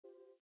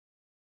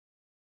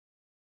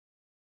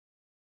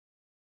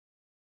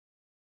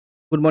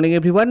Good morning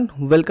everyone,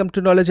 welcome to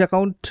knowledge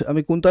account.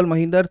 আমি কুন্তল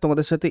মাহিন্দার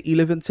তোমাদের সাথে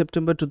 11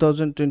 সেপ্টেম্বর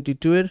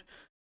 2022 এর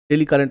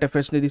ডেলি কারেন্ট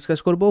অ্যাফেয়ার্স নিয়ে ডিসকাস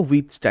করব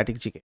উইথ স্ট্যাটিক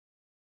জিকে।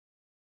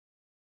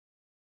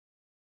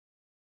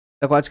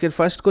 দেখো, আজকের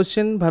ফার্স্ট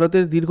কোশ্চেন,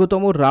 ভারতের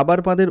দীর্ঘতম রাবার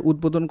বাঁধের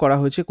উদ্বোধন করা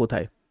হয়েছে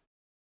কোথায়?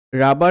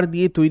 রাবার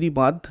দিয়ে তৈরি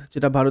বাঁধ,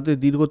 যেটা ভারতের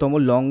দীর্ঘতম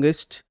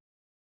লংগেস্ট,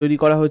 তৈরি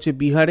করা হয়েছে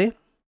বিহারে।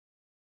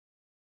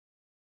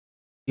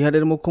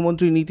 বিহারের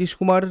মুখ্যমন্ত্রী নীতিশ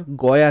কুমার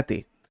গয়াতে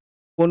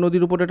কোন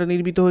নদীর উপর এটা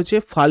নির্মিত হয়েছে?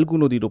 ফাল্গু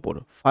নদীর উপর।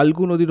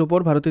 ফাল্গু নদীর উপর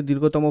ভারতের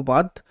দীর্ঘতম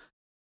বাঁধ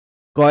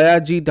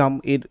গয়াজি ড্যাম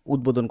এর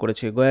উদ্বোধন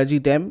করেছে। গয়াজি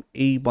ড্যাম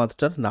এই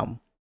বাঁধটার নাম।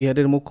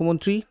 বিহারের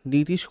মুখ্যমন্ত্রী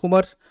নীতিশ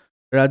কুমার,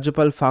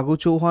 রাজ্যপাল ফাগু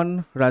চৌহান,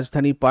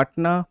 রাজধানী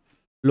পাটনা,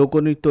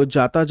 লোকনৃত্য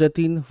জাতা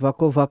জাতিন,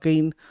 ভাকো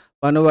ভাকেইন,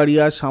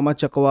 পানোয়ারিয়া, শামা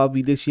চাকোয়া,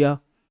 বিদেশিয়া,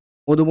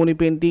 মধুবনী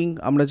পেন্টিং।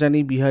 আমরা জানি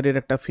বিহারের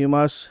একটা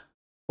ফেমাস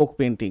ফোক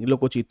পেন্টিং,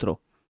 লোকচিত্র।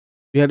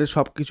 বিহারের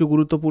সব কিছু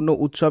গুরুত্বপূর্ণ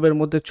উৎসবের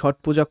মধ্যে ছট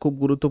পূজা খুব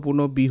গুরুত্বপূর্ণ,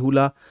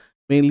 বিহুলা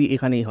মেইনলি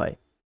এখানেই হয়।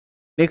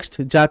 নেক্সট,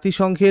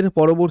 জাতিসংঘের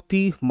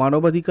পরবর্তী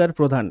মানবাধিকার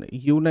প্রধান,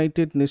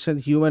 United nation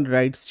human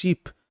rights chief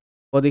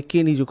পদে কে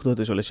নিযুক্ত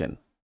হতে চলেছেন?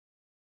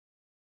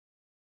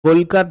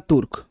 ভোলকার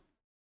তুর্ক।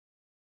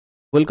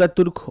 ভোলকার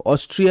তুর্ক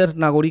অস্ট্রিয়ার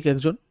নাগরিক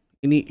একজন।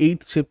 ইনি 8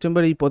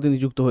 সেপ্টেম্বর এই পদে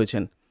নিযুক্ত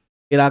হয়েছেন।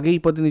 এর আগে এই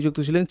পদে নিযুক্ত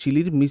ছিলেন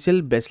চিলির মিশেল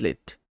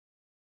ব্যাচলেট।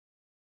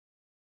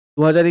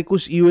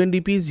 2021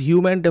 ইউএনডিপির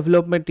হিউম্যান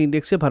ডেভেলপমেন্ট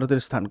ইন্ডেক্সে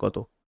ভারতের স্থান কত?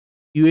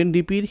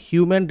 ইউএনডিপির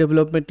হিউম্যান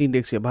ডেভেলপমেন্ট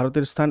ইন্ডেক্সে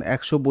ভারতের স্থান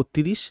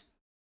 132।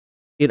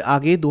 এর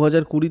আগে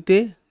 2020-তে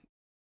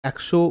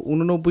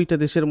 189টা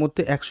দেশের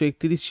মধ্যে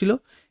 131 ছিল।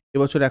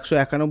 এবছর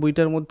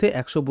 191টার মধ্যে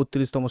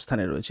 132তম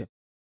স্থানে রয়েছে।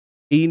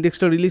 এই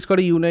ইন্ডেক্সটা রিলিজ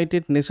করে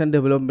United nation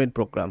development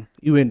programme,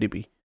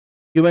 UNDP.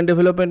 Human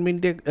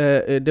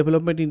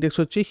development index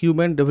হচ্ছে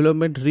হিউম্যান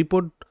ডেভেলপমেন্ট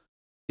রিপোর্ট,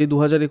 যে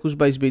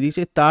 2021-22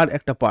 বেরিয়েছে তার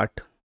একটা পার্ট।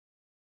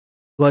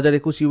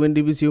 2021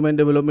 ইউএনডিপি হিউম্যান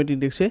ডেভেলপমেন্ট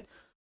ইন্ডেক্সে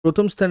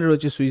প্রথম স্থানে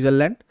রয়েছে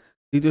সুইজারল্যান্ড,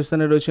 দ্বিতীয়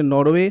স্থানে রয়েছে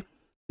নরওয়ে,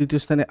 তৃতীয়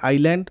স্থানে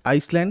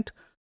আইসল্যান্ড,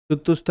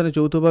 চতুর্থ স্থানে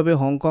যৌথভাবে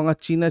হংকং আর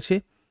চীন আছে,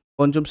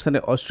 পঞ্চম স্থানে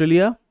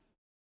অস্ট্রেলিয়া।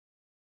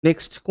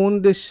 নেক্সট, কোন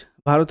দেশ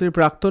ভারতের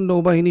প্রাক্তন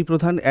নৌবাহিনী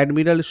প্রধান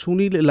admiral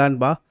Sunil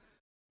Lanba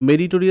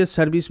meritorious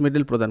service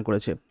medal প্রদান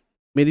করেছে?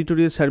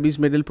 মেরিটোরিয়াস সার্ভিস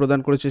মেডেল প্রদান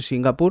করেছে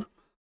সিঙ্গাপুর।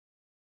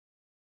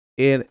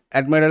 এর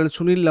admiral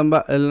Sunil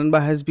Lanba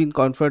has been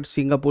conferred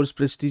সিঙ্গাপুরস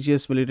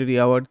prestigious military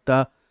award the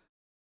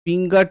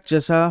পিঙ্গাট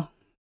জাসা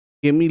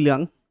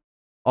গেমিলিয়াং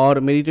और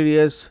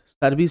meritorious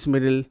service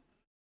medal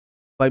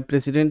by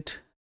president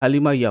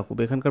Halima Yakub.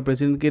 এখানকার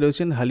প্রেসিডেন্ট কে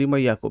রয়েছেন? হালিমা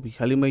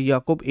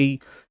ইয়াকুব এই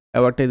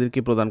অ্যাওয়ার্ডটা এদেরকে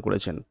প্রদান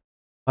করেছেন।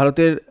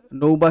 ভারতের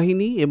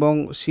নৌবাহিনী এবং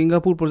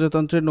সিঙ্গাপুর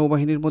প্রজাতন্ত্রের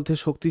নৌবাহিনীর মধ্যে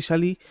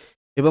শক্তিশালী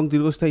এবং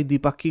দীর্ঘস্থায়ী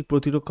দ্বিপাক্ষিক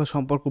প্রতিরক্ষা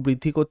সম্পর্ক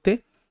বৃদ্ধি করতে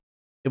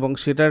এবং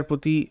সেটার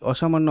প্রতি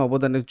অসামান্য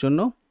অবদানের জন্য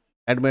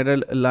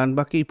অ্যাডমিরাল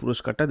লানবাকে এই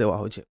পুরস্কারটা দেওয়া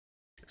হয়েছে।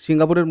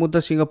 সিঙ্গাপুরের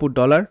মুদ্রা সিঙ্গাপুর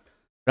ডলার,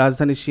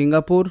 রাজধানী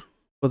সিঙ্গাপুর,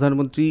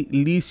 প্রধানমন্ত্রী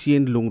লি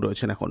সিয়েন লুং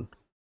রয়েছেন এখন।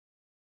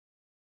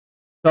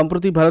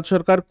 সম্প্রতি ভারত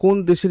সরকার কোন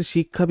দেশের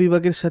শিক্ষা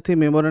বিভাগের সাথে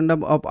মেমোরেন্ডাম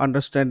অফ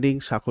আন্ডারস্ট্যান্ডিং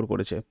স্বাক্ষর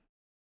করেছে?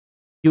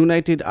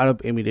 ইউনাইটেড আরব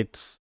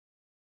এমিরেটস।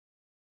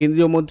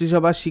 কেন্দ্রীয়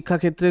মন্ত্রিসভা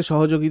শিক্ষাক্ষেত্রে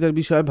সহযোগিতার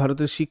বিষয়ে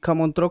ভারতের শিক্ষা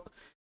মন্ত্রক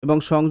এবং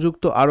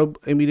সংযুক্ত আরব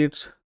এমিরেটস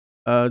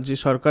যে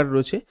সরকার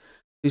রয়েছে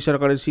সেই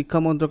সরকারের শিক্ষা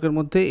মন্ত্রকের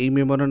মধ্যে এই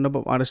মেমোরেন্ডাম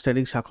অফ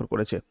আন্ডারস্ট্যান্ডিং স্বাক্ষর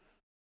করেছে।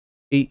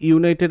 এই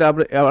ইউনাইটেড আরব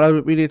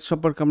এমিরেটস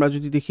সম্পর্কে আমরা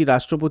যদি দেখি,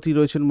 রাষ্ট্রপতি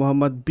রয়েছেন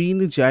মোহাম্মদ বিন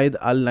জায়েদ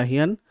আল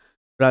নাহিয়ান,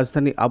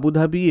 রাজধানী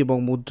আবুধাবি এবং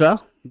মুদ্রা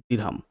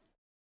দিরহাম।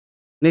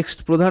 নেক্সট,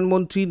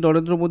 প্রধানমন্ত্রী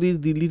নরেন্দ্র মোদী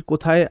দিল্লির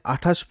কোথায়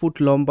 28 ফুট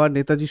লম্বা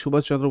নেতাজি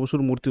সুভাষচন্দ্র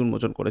বসুর মূর্তি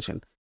উন্মোচন করেছেন?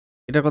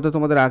 এটার কথা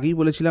তোমাদের আগেই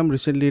বলেছিলাম,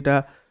 রিসেন্টলি এটা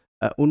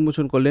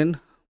উন্মোচন করলেন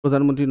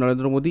প্রধানমন্ত্রী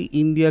নরেন্দ্র মোদী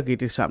ইন্ডিয়া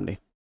গেটের সামনে।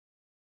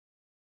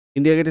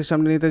 ইন্ডিয়া গেটের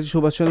সামনে নেতাজি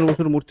সুভাষচন্দ্র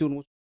বসুর মূর্তি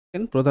উন্মোচন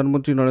করেছেন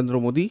প্রধানমন্ত্রী নরেন্দ্র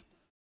মোদী।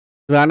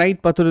 গ্রানাইট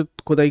পাথরে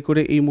খোদাই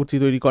করে এই মূর্তি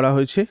তৈরি করা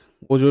হয়েছে।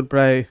 ওজন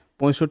প্রায়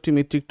 65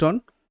 মেট্রিক টন,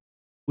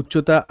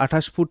 উচ্চতা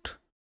 28 ফুট।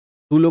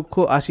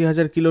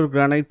 2,80,000 কিলোর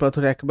গ্রানাইট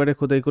পাথর একবারে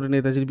খোদাই করে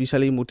নেতাজির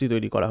বিশাল এই মূর্তি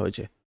তৈরি করা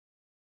হয়েছে।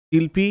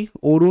 শিল্পী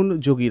অরুণ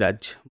যোগীরাজ,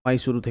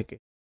 মাইসুরু থেকে।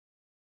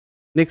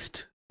 নেক্সট,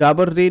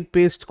 ডাবর রেড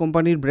পেস্ট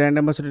কোম্পানির ব্র্যান্ড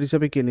অ্যাম্বাসেডর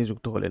হিসেবে কে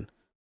নিযুক্ত হলেন?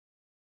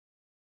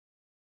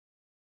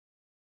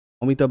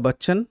 অমিতাভ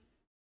বচ্চন।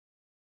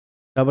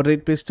 ডাবর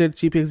রেড পেস্টের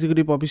চিফ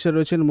এক্সিকিউটিভ অফিসার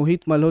রয়েছেন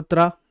মোহিত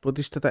মালহোত্রা,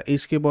 প্রতিষ্ঠাতা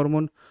SK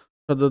বর্মন,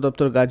 সদর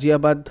দপ্তর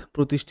গাজিয়াবাদ,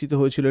 প্রতিষ্ঠিত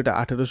হয়েছিল এটা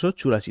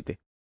 1884-তে।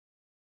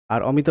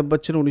 আর অমিতাভ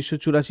বচ্চন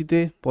 1984-তে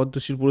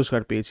পদ্মশ্রী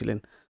পুরস্কার পেয়েছিলেন।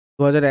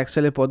 2001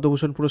 সালে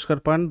পদ্মভূষণ পুরস্কার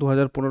পান,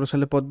 2015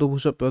 সালে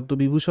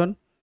পদ্মবিভূষণ,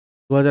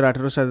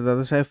 2018 সালে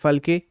দাদা সাহেব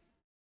ফালকে।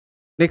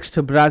 নেক্সট,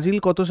 ব্রাজিল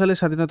কত সালে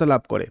স্বাধীনতা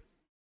লাভ করে?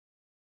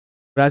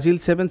 ব্রাজিল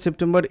 7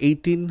 সেপ্টেম্বর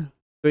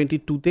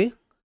 1822-তে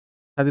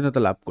স্বাধীনতা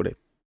লাভ করে।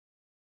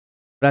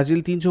 ব্রাজিল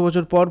 300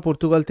 বছর পর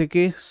পর্তুগাল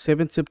থেকে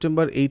 7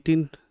 সেপ্টেম্বর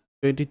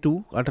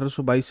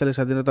 1822 সালে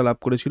স্বাধীনতা লাভ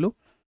করেছিল।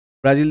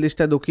 ব্রাজিল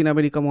দেশটা দক্ষিণ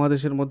আমেরিকা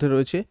মহাদেশের মধ্যে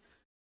রয়েছে।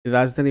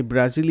 রাজধানী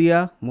ব্রাজিলিয়া,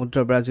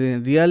 মুদ্রা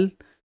ব্রাজিলিয়ান রিয়াল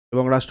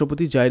এবং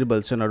রাষ্ট্রপতি জাইর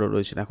বলসোনারো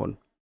রয়েছেন এখন।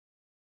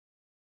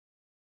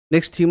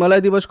 নেক্সট,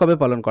 হিমালয় দিবস কবে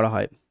পালন করা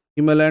হয়?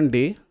 হিমালয়ান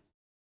ডে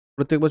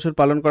প্রত্যেক বছর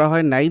পালন করা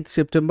হয় 9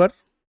 সেপ্টেম্বর।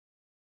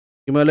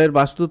 হিমালয়ের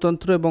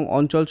বাস্তুতন্ত্র এবং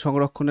অঞ্চল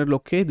সংরক্ষণের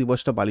লক্ষ্যে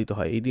দিবসটা পালিত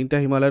হয়। এই দিনটা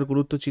হিমালয়ের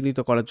গুরুত্ব চিহ্নিত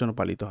করার জন্য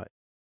পালিত হয়।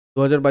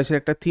 2022-এর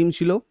একটা থিম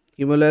ছিল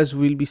Himalayas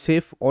will be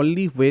safe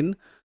only when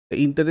the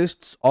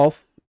ইন্টারেস্টস of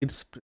its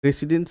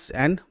residents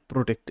and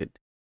protected.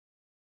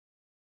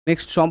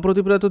 Next,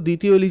 সম্প্রতি প্রয়াত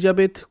দ্বিতীয়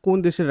এলিজাবেথ কোন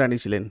দেশের রানী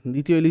ছিলেন?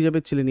 দ্বিতীয়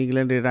এলিজাবেথ ছিলেন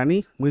ইংল্যান্ডের রানী।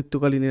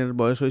 মৃত্যুকালীন এর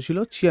বয়স হয়েছিল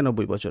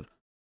 96 বছর।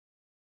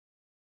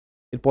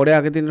 এরপরে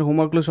আগের দিনের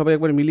হোমওয়ার্কগুলো সবাই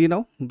একবার মিলিয়ে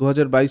নাও।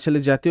 2022 সালে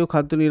জাতীয়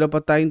খাদ্য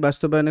নিরাপত্তা আইন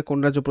বাস্তবায়নে কোন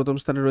রাজ্য প্রথম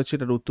স্থানে রয়েছে?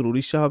 এটার উত্তর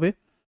উড়িষ্যা হবে।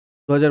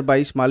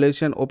 2022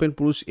 মালয়েশিয়ান ওপেন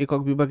পুরুষ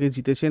একক বিভাগে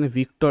জিতেছেন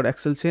ভিক্টর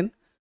অ্যাক্সেলসেন।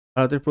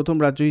 ভারতের প্রথম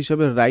রাজ্য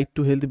হিসেবে রাইট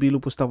টু হেলথ বিল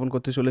উপস্থাপন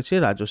করতে চলেছে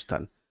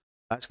রাজস্থান।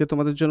 আজকে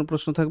তোমাদের জন্য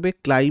প্রশ্ন থাকবে,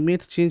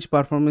 ক্লাইমেট চেঞ্জ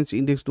পারফরমেন্স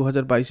ইন্ডেক্স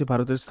 2022-এ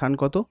ভারতের স্থান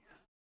কত?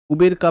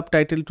 উবের কাপ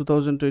টাইটেল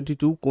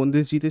 2022 কোন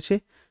দেশ জিতেছে?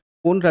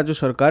 কোন রাজ্য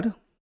সরকার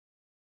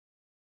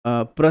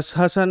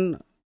প্রশাসন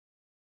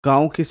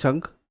গাঁও কে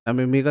সংঘ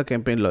নামে মেগা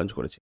ক্যাম্পেইন লঞ্চ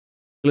করেছে?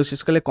 এগুলো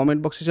শেষকালে কমেন্ট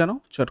বক্সে জানাও।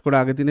 চট করে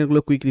আগের দিনেরগুলো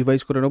কুইক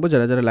রিভাইজ করে নেবো,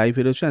 যারা যারা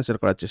লাইভে রয়েছে অ্যান্সার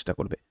করার চেষ্টা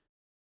করবে।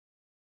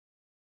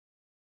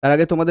 তার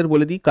আগে তোমাদের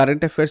বলে দিই,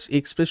 কারেন্ট অ্যাফেয়ার্স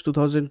এক্সপ্রেস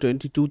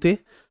 2022-তে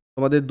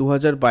তোমাদের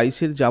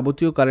 2022-এর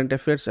যাবতীয় কারেন্ট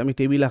অ্যাফেয়ার্স আমি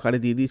টেবিল আকারে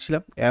দিয়ে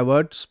দিয়েছিলাম।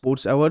 অ্যাওয়ার্ডস,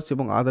 স্পোর্টস অ্যাওয়ার্ডস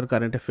এবং আদার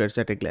current affairs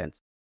at a glance.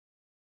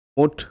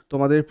 মোট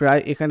তোমাদের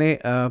প্রায় এখানে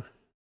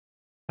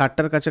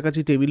 60টার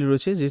কাছাকাছি টেবিল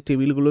রয়েছে, যে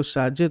টেবিলগুলোর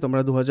সাহায্যে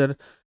তোমরা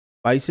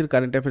 2022-এর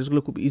কারেন্ট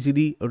অ্যাফেয়ার্সগুলো খুব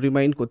ইজিলি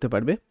রিমাইন্ড করতে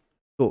পারবে।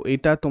 তো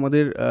এটা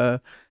তোমাদের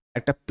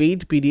একটা পেইড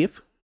পিডিএফ।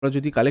 তোমরা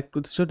যদি কালেক্ট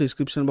করতে চাও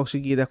ডিসক্রিপশন বক্সে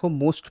গিয়ে দেখো,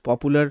 মোস্ট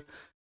পপুলার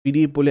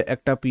পিডিএফ বলে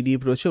একটা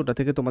পিডিএফ রয়েছে, ওটা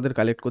থেকে তোমাদের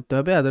কালেক্ট করতে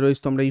হবে। আদারওয়াইজ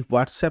তোমরা এই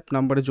হোয়াটসঅ্যাপ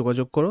নাম্বারে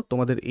যোগাযোগ করো,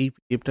 তোমাদের এই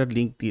পিডিএফটার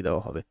লিঙ্ক দিয়ে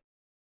দেওয়া হবে।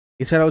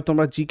 এছাড়াও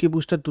তোমরা জিকে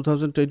বুস্টার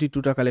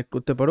 2022টা কালেক্ট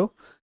করতে পারো।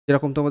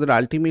 যেরকম তোমাদের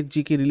আলটিমেট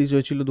জিকে রিলিজ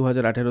হয়েছিল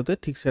 2018-তে,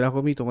 ঠিক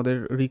সেরকমই তোমাদের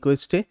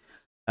রিকোয়েস্টে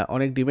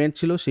অনেক ডিম্যান্ড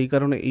ছিল, সেই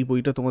কারণে এই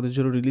বইটা তোমাদের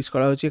জন্য রিলিজ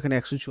করা হয়েছে। এখানে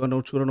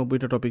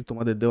 194টা টপিক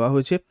তোমাদের দেওয়া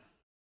হয়েছে।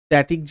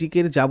 স্ট্যাটিক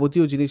জিকের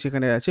যাবতীয় জিনিস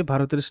এখানে আছে।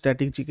 ভারতের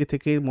স্ট্যাটিক জিকে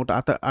থেকে মোট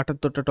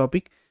 78টা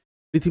টপিক,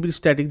 পৃথিবীর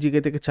স্ট্যাটিক জিকে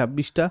থেকে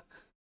 26টা,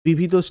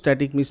 বিবিধ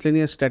স্ট্যাটিক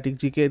মিসলেনিয়াস স্ট্যাটিক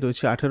জিকে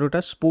রয়েছে 18টা,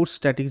 স্পোর্টস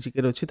স্ট্যাটিক জিকে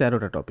রয়েছে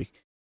 13টা টপিক।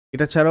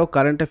 এটা ছাড়াও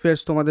কারেন্ট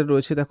অ্যাফেয়ার্স তোমাদের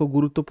রয়েছে দেখো,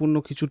 গুরুত্বপূর্ণ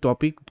কিছু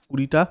টপিক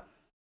 20টা,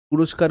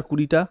 পুরস্কার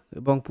 20টা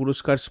এবং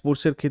পুরস্কার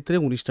স্পোর্টসের ক্ষেত্রে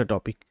 19টা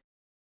টপিক।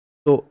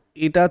 তো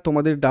এটা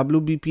তোমাদের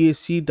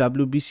WBPSC,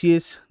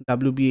 WBCS,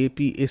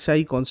 WBPSI,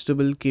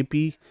 constable,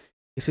 KP,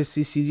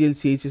 SSC, CGL,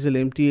 CHSL,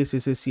 MTS,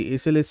 SSC,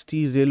 SLST,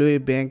 railway,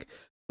 bank,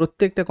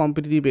 প্রত্যেকটা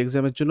কম্পিটিটিভ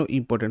এক্সামের জন্য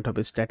ইম্পর্টেন্ট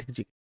হবে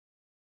স্ট্র্যাটেজি।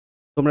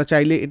 তোমরা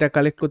চাইলে এটা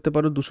কালেক্ট করতে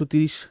পারো।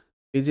 230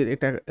 পেজের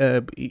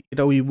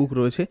এটাও ইবুক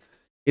রয়েছে।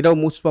 এটাও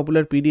মোস্ট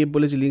পপুলার পিডিএফ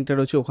বলে যে লিঙ্কটা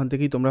রয়েছে, ওখান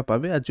থেকেই তোমরা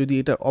পাবে। আর যদি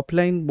এটা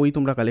অফলাইন বই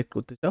তোমরা কালেক্ট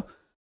করতে চাও,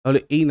 তাহলে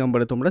এই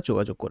নাম্বারে তোমরা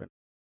যোগাযোগ করে।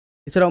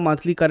 এছাড়াও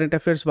মান্থলি কারেন্ট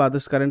অ্যাফেয়ার্স বা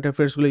আদার্স কারেন্ট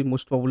অ্যাফেয়ার্সগুলো এই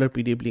মোস্ট পপুলার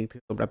পিডিএফ লিঙ্ক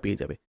থেকে তোমরা পেয়ে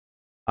যাবে।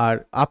 আর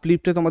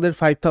আপলিফটে তোমাদের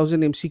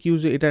 5000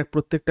 এমসিকিউজ, এটা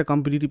প্রত্যেকটা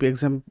কম্পিটিটিভ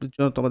এক্সামের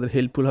জন্য তোমাদের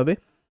হেল্পফুল হবে।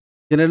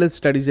 জেনারেল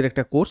স্টাডিজের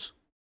একটা কোর্স,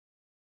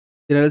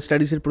 জেনারেল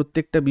স্টাডিজের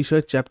প্রত্যেকটা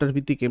বিষয়ের চ্যাপ্টার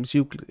ভিত্তিক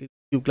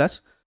এমসিকিউ ক্লাস,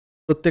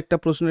 প্রত্যেকটা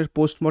প্রশ্নের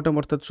পোস্টমর্টম,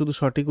 অর্থাৎ শুধু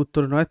সঠিক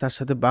উত্তর নয়, তার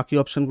সাথে বাকি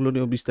অপশানগুলো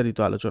নিয়েও বিস্তারিত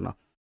আলোচনা,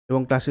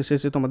 এবং ক্লাসের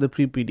শেষে তোমাদের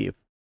ফ্রি পিডিএফ।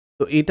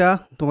 তো এটা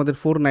তোমাদের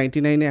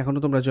 499-এ এখনও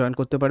তোমরা জয়েন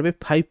করতে পারবে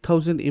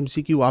 5000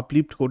 এমসিকিউ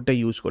আপলিফট কোডটা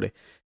ইউজ করে।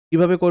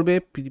 কীভাবে করবে?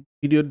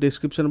 ভিডিওর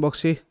ডেসক্রিপশন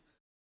বক্সে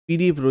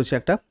পিডিএফ রয়েছে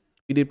একটা,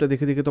 পিডিএফটা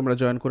দেখে দেখে তোমরা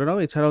জয়েন করে নাও।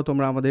 এছাড়াও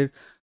তোমরা আমাদের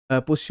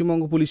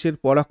পশ্চিমবঙ্গ পুলিশের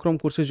পরাক্রম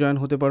কোর্সে জয়েন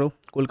হতে পারো,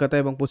 কলকাতা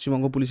এবং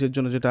পশ্চিমবঙ্গ পুলিশের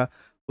জন্য যেটা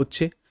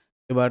হচ্ছে।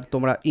 এবার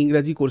তোমরা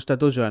ইংরাজি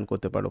কোর্সটাতেও জয়েন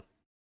করতে পারো।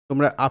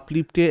 তোমরা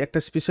আপলিফটে একটা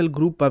স্পেশাল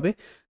গ্রুপ পাবে,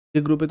 যে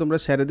গ্রুপে তোমরা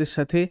স্যারেদের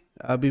সাথে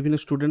বিভিন্ন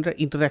স্টুডেন্টরা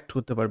ইন্টারাক্ট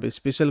করতে পারবে।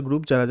 স্পেশাল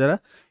গ্রুপ যারা যারা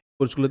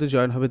কোর্সগুলোতে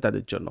জয়েন হবে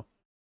তাদের জন্য।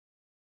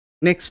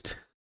 নেক্সট,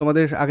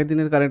 তোমাদের আগের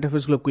দিনের কারেন্ট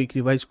অ্যাফেয়ার্সগুলো কুইক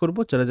রিভাইজ করবো,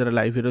 যারা যারা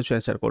লাইভে রয়েছে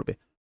অ্যান্সার করবে।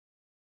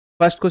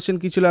 ফার্স্ট কোশ্চেন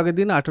কী ছিল আগের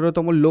দিন?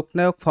 18তম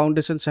লোকনায়ক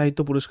ফাউন্ডেশন সাহিত্য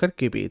পুরস্কার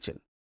কে পেয়েছেন?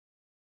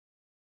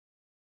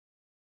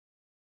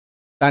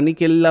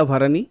 তানিকেল্লা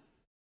ভারানি।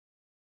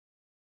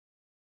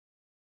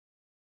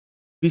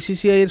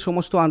 বিসিসিআই এর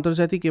সমস্ত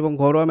আন্তর্জাতিক এবং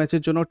ঘরোয়া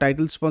ম্যাচের জন্য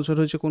টাইটেল স্পন্সর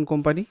হয়েছে কোন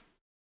কোম্পানি?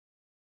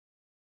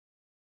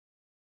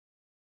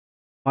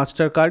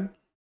 Master card.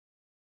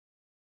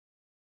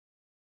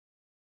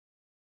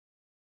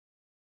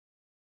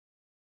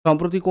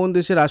 সম্প্রতি কোন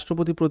দেশের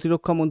রাষ্ট্রপতি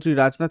প্রতিরক্ষা মন্ত্রী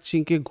রাজনাথ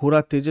সিংকে ঘোড়া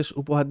তেজস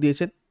উপহার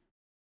দিয়েছেন?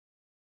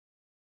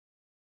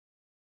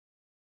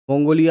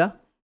 মঙ্গোলিয়া।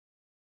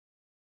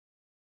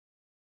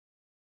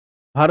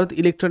 ভারত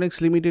ইলেকট্রনিক্স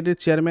লিমিটেডের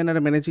চেয়ারম্যান আর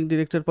ম্যানেজিং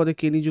ডিরেক্টর পদে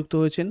কে নিযুক্ত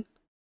হয়েছেন?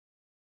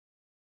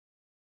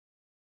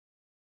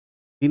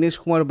 দীনেশ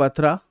কুমার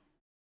বাত্রা।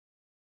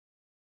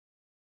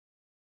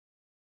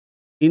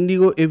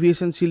 ইন্ডিগো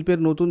এভিয়েশন শিল্পের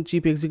নতুন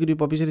চিফ এক্সিকিউটিভ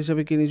অফিসার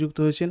হিসেবে কে নিযুক্ত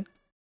হয়েছেন?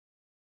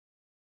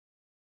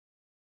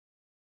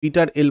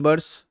 Peter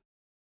Elbrus.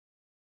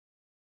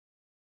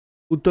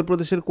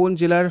 উত্তরপ্রদেশের কোন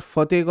জেলার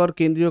ফতেগড়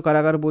কেন্দ্রীয়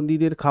কারাগার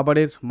বন্দীদের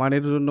খাবারের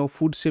মানের জন্য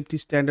food safety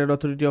standard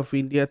authority of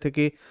India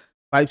থেকে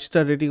 5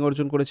 স্টার রেটিং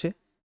অর্জন করেছে?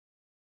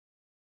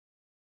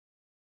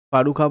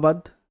 ফারুখাবাদ।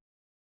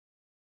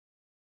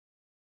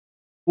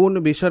 কোন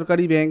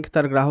বেসরকারি ব্যাংক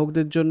তার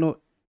গ্রাহকদের জন্য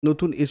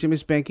নতুন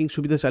এসএমএস ব্যাংকিং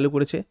সুবিধা চালু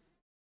করেছে?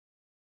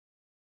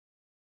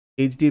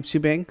 HDFC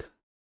bank.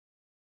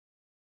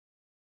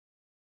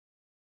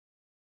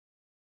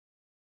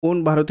 কোন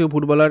ভারতীয়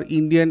footballer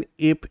Indian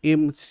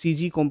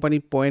FMCG company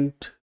point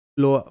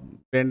লো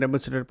ব্র্যান্ড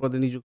অ্যাম্বাসেডর পদে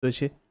নিযুক্ত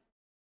হয়েছে?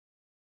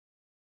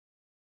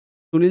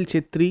 সুনীল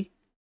ছেত্রী।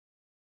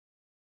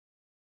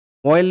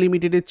 ময়েল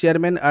লিমিটেডের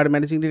চেয়ারম্যান আর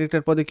ম্যানেজিং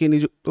ডিরেক্টর পদে কে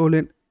নিযুক্ত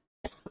হলেন?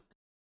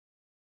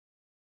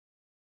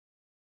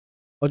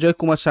 অজয়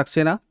কুমার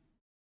সাক্সেনা।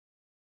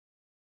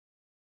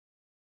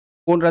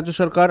 কোন রাজ্য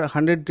সরকার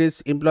 100 days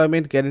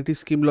employment guarantee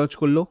scheme launch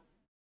করলো?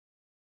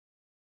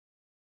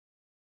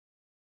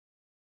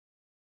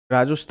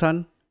 রাজস্থান।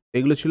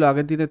 এগুলো ছিল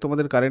আগের দিনে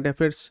তোমাদের কারেন্ট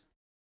অ্যাফেয়ার্স।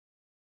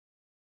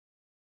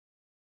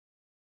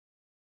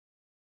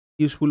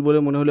 ইউজফুল বলে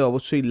মনে হলে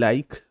অবশ্যই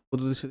লাইক,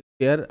 বন্ধুদের সাথে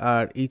শেয়ার,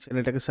 আর এই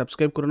চ্যানেলটাকে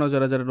সাবস্ক্রাইব করে নাও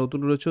যারা যারা নতুন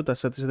রয়েছে, তার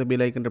সাথে সাথে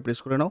বেল আইকনটা প্রেস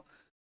করে নাও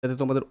যাতে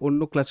তোমাদের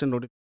অন্য ক্লাসের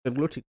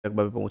নোটিফিকেশনগুলো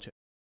ঠিকঠাকভাবে পৌঁছায়।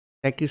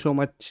 Thank you so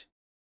much.